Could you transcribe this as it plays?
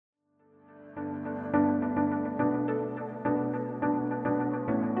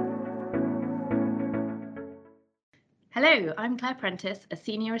Hello, I'm Claire Prentice, a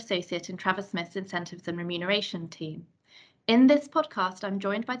Senior Associate in Travers Smith's Incentives and Remuneration team. In this podcast, I'm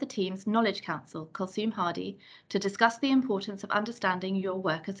joined by the team's Knowledge Counsel, Kulsoom Hadi, to discuss the importance of understanding your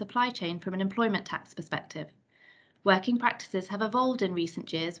worker supply chain from an employment tax perspective. Working practices have evolved in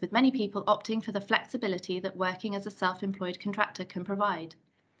recent years, with many people opting for the flexibility that working as a self-employed contractor can provide.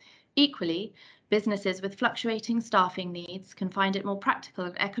 Equally, businesses with fluctuating staffing needs can find it more practical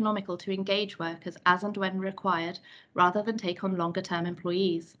and economical to engage workers as and when required, rather than take on longer-term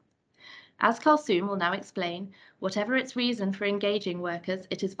employees. As Kulsoom will now explain, whatever its reason for engaging workers,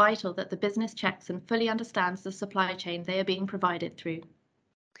 it is vital that the business checks and fully understands the supply chain they are being provided through.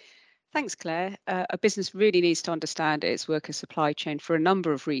 Thanks, Claire. A business really needs to understand its worker supply chain for a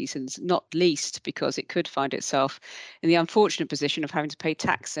number of reasons, not least because it could find itself in the unfortunate position of having to pay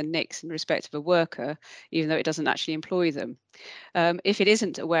tax and NICs in respect of a worker, even though it doesn't actually employ them. If it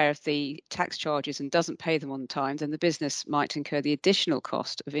isn't aware of the tax charges and doesn't pay them on time, then the business might incur the additional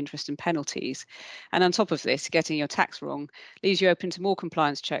cost of interest and penalties. And on top of this, getting your tax wrong leaves you open to more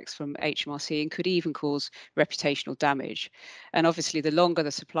compliance checks from HMRC and could even cause reputational damage. And obviously, the longer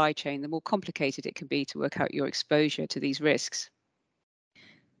the supply chain, the more complicated it can be to work out your exposure to these risks.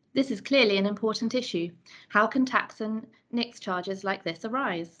 This is clearly an important issue. How can tax and NICs charges like this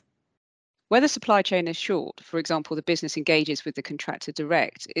arise? Where the supply chain is short, for example, the business engages with the contractor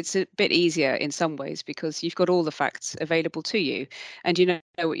direct, it's a bit easier in some ways because you've got all the facts available to you and you know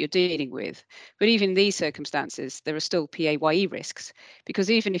what you're dealing with. But even in these circumstances, there are still PAYE risks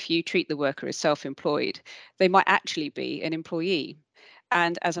because even if you treat the worker as self-employed, they might actually be an employee.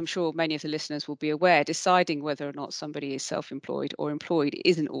 And as I'm sure many of the listeners will be aware, deciding whether or not somebody is self-employed or employed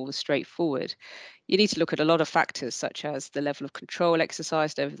isn't always straightforward. You need to look at a lot of factors such as the level of control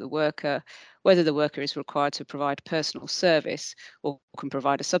exercised over the worker, whether the worker is required to provide personal service or can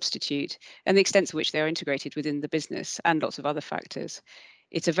provide a substitute, and the extent to which they are integrated within the business, and lots of other factors.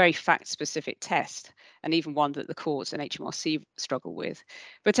 It's a very fact-specific test, and even one that the courts and HMRC struggle with.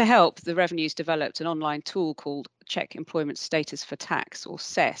 But to help, the Revenue's developed an online tool called Check Employment Status for Tax, or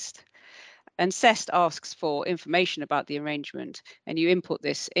CEST. And CEST asks for information about the arrangement, and you input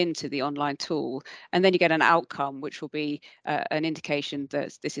this into the online tool, and then you get an outcome, which will be an indication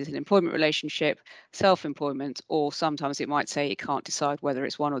that this is an employment relationship, self-employment, or sometimes it might say it can't decide whether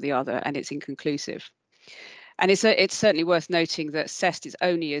it's one or the other, and it's inconclusive. And it's certainly worth noting that CEST is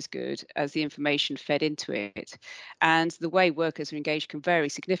only as good as the information fed into it. And the way workers are engaged can vary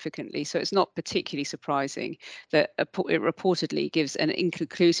significantly. So it's not particularly surprising that it reportedly gives an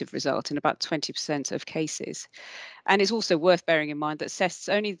inconclusive result in about 20% of cases. And it's also worth bearing in mind that CEST is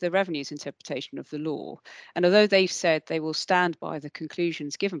only the Revenue's interpretation of the law. And although they've said they will stand by the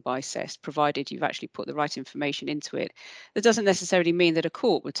conclusions given by CEST, provided you've actually put the right information into it, that doesn't necessarily mean that a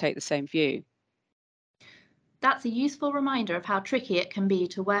court would take the same view. That's a useful reminder of how tricky it can be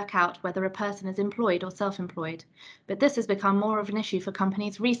to work out whether a person is employed or self-employed. But this has become more of an issue for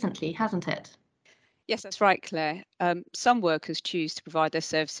companies recently, hasn't it? Yes, that's right, Claire. Some workers choose to provide their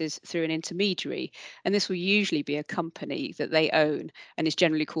services through an intermediary, and this will usually be a company that they own and is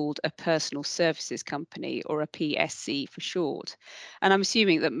generally called a personal services company, or a PSC for short. And I'm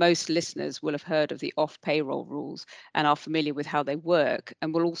assuming that most listeners will have heard of the off-payroll rules and are familiar with how they work,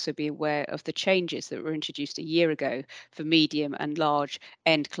 and will also be aware of the changes that were introduced a year ago for medium and large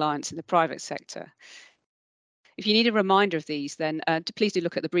end clients in the private sector. If you need a reminder of these, then please do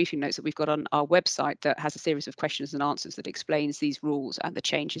look at the briefing notes that we've got on our website that has a series of questions and answers that explains these rules and the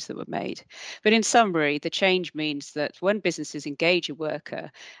changes that were made. But in summary, the change means that when businesses engage a worker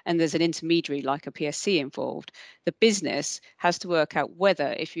and there's an intermediary like a PSC involved, the business has to work out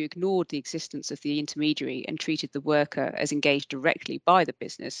whether, if you ignored the existence of the intermediary and treated the worker as engaged directly by the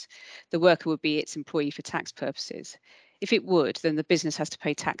business, the worker would be its employee for tax purposes. If it would, then the business has to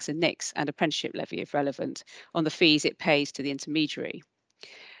pay tax and NICs and apprenticeship levy if relevant on the fees it pays to the intermediary.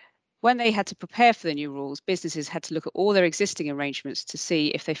 When they had to prepare for the new rules, businesses had to look at all their existing arrangements to see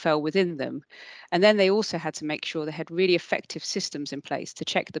if they fell within them. And then they also had to make sure they had really effective systems in place to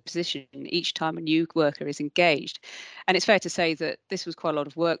check the position each time a new worker is engaged. And it's fair to say that this was quite a lot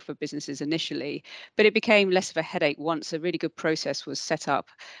of work for businesses initially, but it became less of a headache once a really good process was set up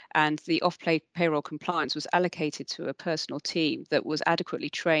and the off-payroll compliance was allocated to a personal team that was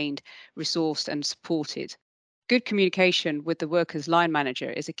adequately trained, resourced and supported. Good communication with the worker's line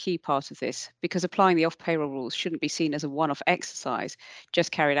manager is a key part of this, because applying the off-payroll rules shouldn't be seen as a one-off exercise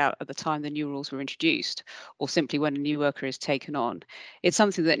just carried out at the time the new rules were introduced, or simply when a new worker is taken on. It's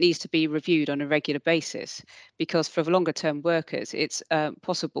something that needs to be reviewed on a regular basis, because for longer-term workers, it's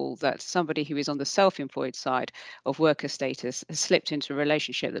possible that somebody who is on the self-employed side of worker status has slipped into a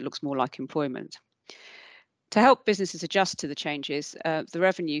relationship that looks more like employment. To help businesses adjust to the changes, the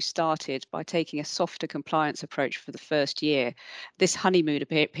revenue started by taking a softer compliance approach for the first year. This honeymoon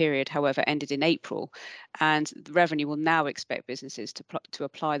period, however, ended in April, and the revenue will now expect businesses to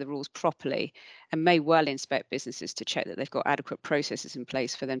apply the rules properly and may well inspect businesses to check that they've got adequate processes in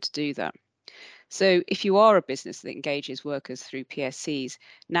place for them to do that. So if you are a business that engages workers through PSCs,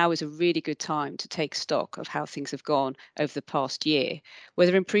 now is a really good time to take stock of how things have gone over the past year,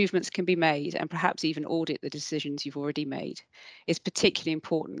 whether improvements can be made, and perhaps even audit the decisions you've already made. It's particularly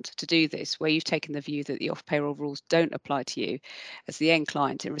important to do this where you've taken the view that the off-payroll rules don't apply to you as the end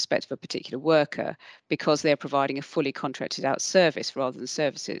client in respect of a particular worker because they're providing a fully contracted out service rather than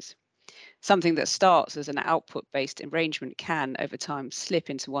services. Something that starts as an output-based arrangement can, over time, slip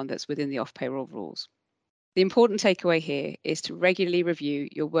into one that's within the off-payroll rules. The important takeaway here is to regularly review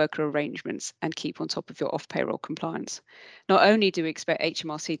your worker arrangements and keep on top of your off-payroll compliance. Not only do we expect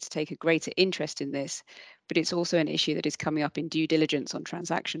HMRC to take a greater interest in this, but it's also an issue that is coming up in due diligence on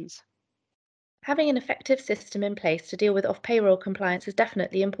transactions. Having an effective system in place to deal with off-payroll compliance is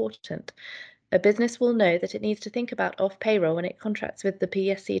definitely important. A business will know that it needs to think about off-payroll when it contracts with the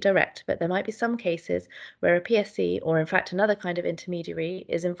PSC direct, but there might be some cases where a PSC, or in fact another kind of intermediary,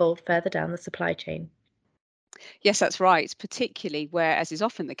 is involved further down the supply chain. Yes, that's right, particularly where, as is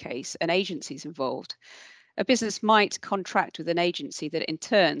often the case, an agency is involved. A business might contract with an agency that in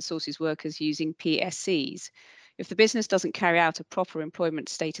turn sources workers using PSCs. If the business doesn't carry out a proper employment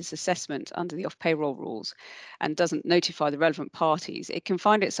status assessment under the off-payroll rules and doesn't notify the relevant parties, it can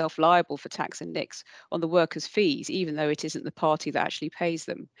find itself liable for tax and NICs on the workers' fees, even though it isn't the party that actually pays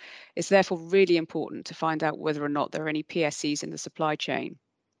them. It's therefore really important to find out whether or not there are any PSCs in the supply chain.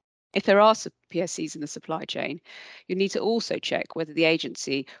 If there are PSCs in the supply chain, you need to also check whether the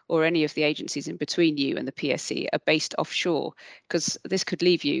agency or any of the agencies in between you and the PSC are based offshore, because this could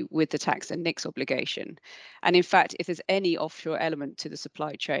leave you with the tax and NICs obligation. And in fact, if there's any offshore element to the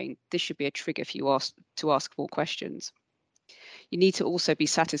supply chain, this should be a trigger for you to ask more questions. You need to also be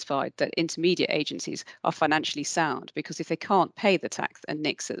satisfied that intermediate agencies are financially sound, because if they can't pay the tax and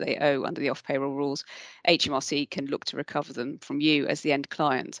NICs that they owe under the off-payroll rules, HMRC can look to recover them from you as the end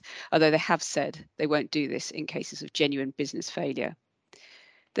client, although they have said they won't do this in cases of genuine business failure.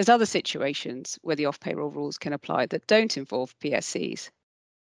 There's other situations where the off-payroll rules can apply that don't involve PSCs.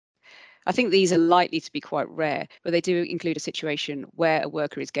 I think these are likely to be quite rare, but they do include a situation where a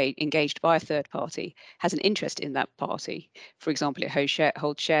worker is engaged by a third party, has an interest in that party, for example, it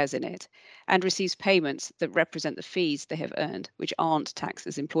holds shares in it, and receives payments that represent the fees they have earned, which aren't taxed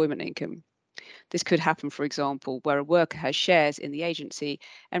as employment income. This could happen, for example, where a worker has shares in the agency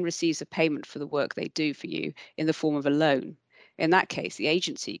and receives a payment for the work they do for you in the form of a loan. In that case, the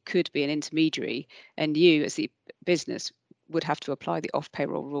agency could be an intermediary, and you, as the business, would have to apply the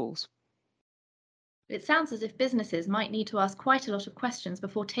off-payroll rules. It sounds as if businesses might need to ask quite a lot of questions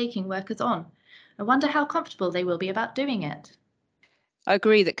before taking workers on. I wonder how comfortable they will be about doing it. I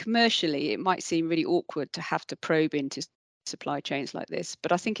agree that commercially it might seem really awkward to have to probe into supply chains like this,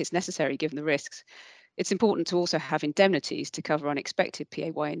 but I think it's necessary given the risks. It's important to also have indemnities to cover unexpected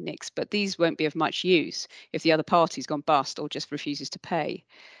PAYE and NICs, but these won't be of much use if the other party's gone bust or just refuses to pay.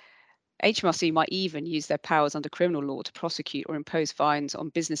 HMRC might even use their powers under criminal law to prosecute or impose fines on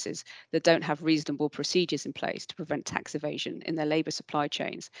businesses that don't have reasonable procedures in place to prevent tax evasion in their labour supply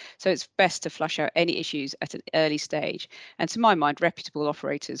chains. So it's best to flush out any issues at an early stage. And to my mind, reputable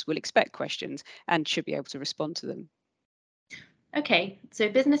operators will expect questions and should be able to respond to them. Okay, so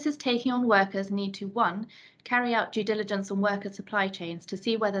businesses taking on workers need to 1. Carry out due diligence on worker supply chains to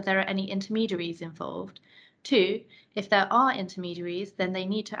see whether there are any intermediaries involved. 2. If there are intermediaries, then they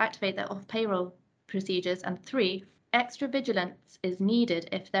need to activate their off-payroll procedures. And 3. Extra vigilance is needed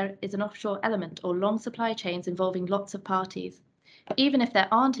if there is an offshore element or long supply chains involving lots of parties. Even if there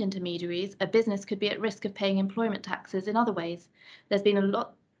aren't intermediaries, a business could be at risk of paying employment taxes in other ways. There's been a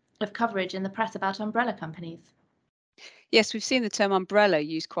lot of coverage in the press about umbrella companies. Yes, we've seen the term umbrella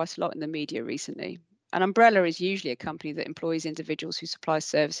used quite a lot in the media recently. An umbrella is usually a company that employs individuals who supply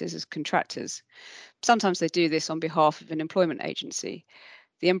services as contractors. Sometimes they do this on behalf of an employment agency.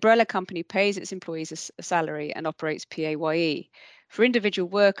 The umbrella company pays its employees a salary and operates PAYE. For individual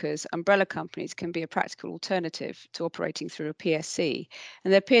workers, umbrella companies can be a practical alternative to operating through a PSC,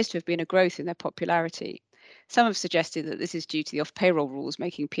 and there appears to have been a growth in their popularity. Some have suggested that this is due to the off-payroll rules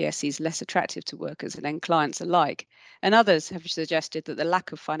making PSCs less attractive to workers and end clients alike, and others have suggested that the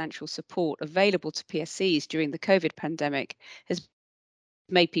lack of financial support available to PSCs during the COVID pandemic has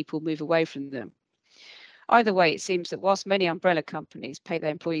made people move away from them. Either way, it seems that whilst many umbrella companies pay their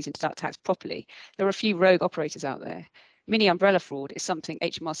employees and deduct tax properly, there are a few rogue operators out there. Mini umbrella fraud is something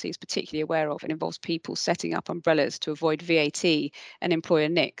HMRC is particularly aware of and involves people setting up umbrellas to avoid VAT and employer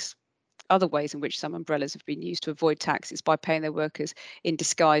NICs. Other ways in which some umbrellas have been used to avoid tax is by paying their workers in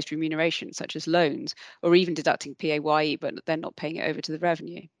disguised remuneration, such as loans, or even deducting PAYE, but then not paying it over to the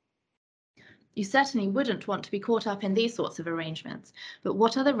revenue. You certainly wouldn't want to be caught up in these sorts of arrangements, but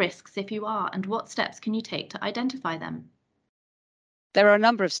what are the risks if you are, and what steps can you take to identify them? There are a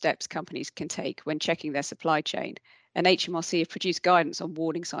number of steps companies can take when checking their supply chain, and HMRC have produced guidance on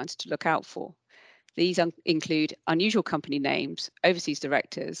warning signs to look out for. These include unusual company names, overseas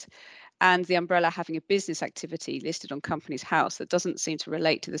directors, and the umbrella having a business activity listed on Companies House that doesn't seem to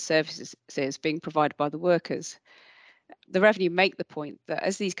relate to the services being provided by the workers. The revenue make the point that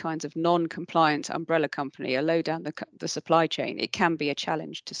as these kinds of non-compliant umbrella company are low down the supply chain, it can be a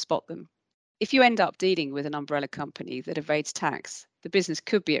challenge to spot them. If you end up dealing with an umbrella company that evades tax, the business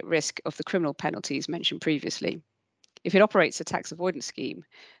could be at risk of the criminal penalties mentioned previously. If it operates a tax avoidance scheme,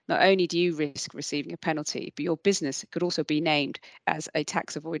 not only do you risk receiving a penalty, but your business could also be named as a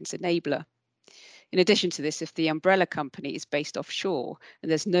tax avoidance enabler. In addition to this, if the umbrella company is based offshore and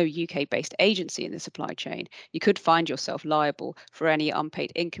there's no UK-based agency in the supply chain, you could find yourself liable for any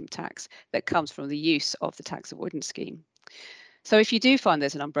unpaid income tax that comes from the use of the tax avoidance scheme. So if you do find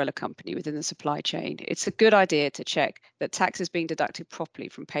there's an umbrella company within the supply chain, it's a good idea to check that tax is being deducted properly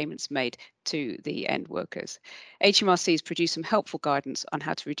from payments made to the end workers. HMRC has produced some helpful guidance on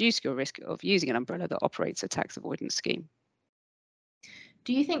how to reduce your risk of using an umbrella that operates a tax avoidance scheme.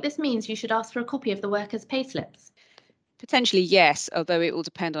 Do you think this means you should ask for a copy of the workers' payslips? Potentially, yes, although it will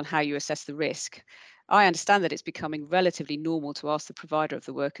depend on how you assess the risk. I understand that it's becoming relatively normal to ask the provider of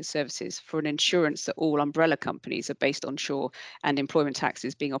the workers' services for an assurance that all umbrella companies are based onshore and employment tax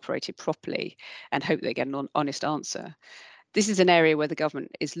is being operated properly, and hope they get an honest answer. This is an area where the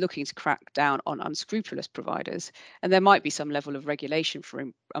government is looking to crack down on unscrupulous providers, and there might be some level of regulation for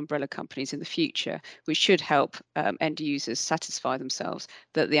umbrella companies in the future, which should help end users satisfy themselves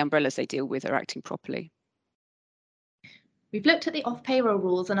that the umbrellas they deal with are acting properly. We've looked at the off-payroll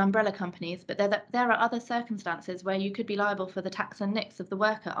rules and umbrella companies, but there are other circumstances where you could be liable for the tax and NICs of the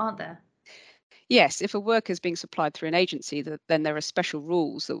worker, aren't there? Yes, if a worker is being supplied through an agency, then there are special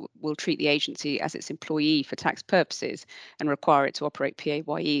rules that will treat the agency as its employee for tax purposes and require it to operate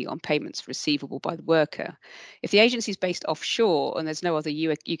PAYE on payments receivable by the worker. If the agency is based offshore and there's no other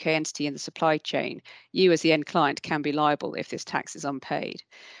UK entity in the supply chain, you as the end client can be liable if this tax is unpaid.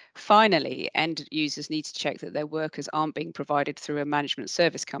 Finally, end users need to check that their workers aren't being provided through a management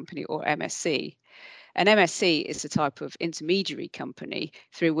service company or MSC. An MSC is a type of intermediary company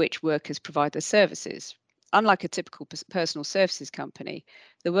through which workers provide their services. Unlike a typical personal services company,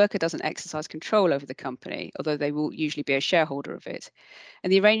 the worker doesn't exercise control over the company, although they will usually be a shareholder of it.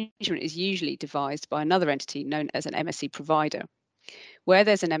 And the arrangement is usually devised by another entity known as an MSC provider. Where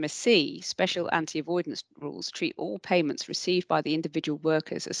there's an MSC, special anti-avoidance rules treat all payments received by the individual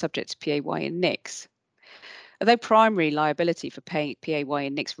workers as subject to PAYE and NICs. Although primary liability for paying PAYE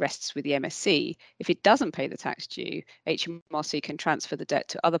and NICs rests with the MSC, if it doesn't pay the tax due, HMRC can transfer the debt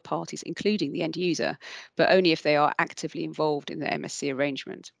to other parties, including the end user, but only if they are actively involved in the MSC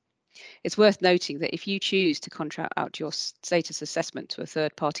arrangement. It's worth noting that if you choose to contract out your status assessment to a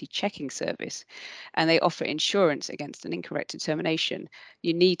third-party checking service and they offer insurance against an incorrect determination,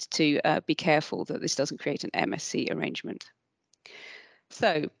 you need to be careful that this doesn't create an MSC arrangement.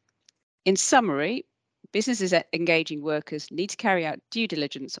 So, in summary, businesses engaging workers need to carry out due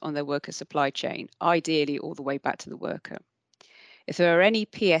diligence on their worker supply chain, ideally all the way back to the worker. If there are any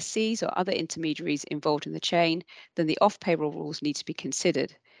PSCs or other intermediaries involved in the chain, then the off-payroll rules need to be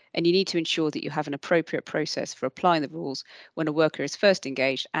considered, and you need to ensure that you have an appropriate process for applying the rules when a worker is first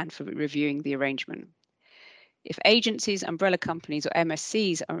engaged and for reviewing the arrangement. If agencies, umbrella companies, or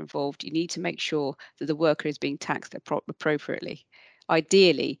MSCs are involved, you need to make sure that the worker is being taxed appropriately.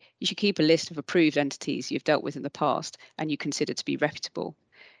 Ideally, you should keep a list of approved entities you've dealt with in the past and you consider to be reputable.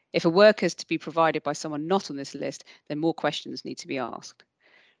 If a worker is to be provided by someone not on this list, then more questions need to be asked.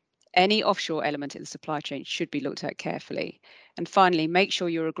 Any offshore element in the supply chain should be looked at carefully. And finally, make sure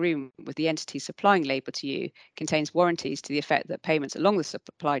your agreement with the entity supplying labour to you contains warranties to the effect that payments along the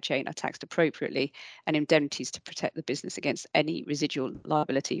supply chain are taxed appropriately and indemnities to protect the business against any residual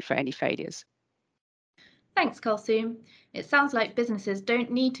liability for any failures. Thanks, Kulsoom. It sounds like businesses don't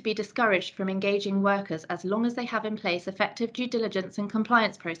need to be discouraged from engaging workers as long as they have in place effective due diligence and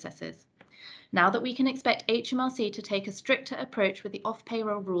compliance processes. Now that we can expect HMRC to take a stricter approach with the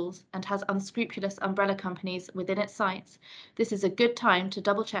off-payroll rules and has unscrupulous umbrella companies within its sights, this is a good time to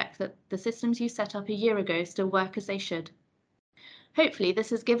double-check that the systems you set up a year ago still work as they should. Hopefully,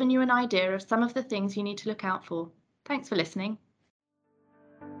 this has given you an idea of some of the things you need to look out for. Thanks for listening.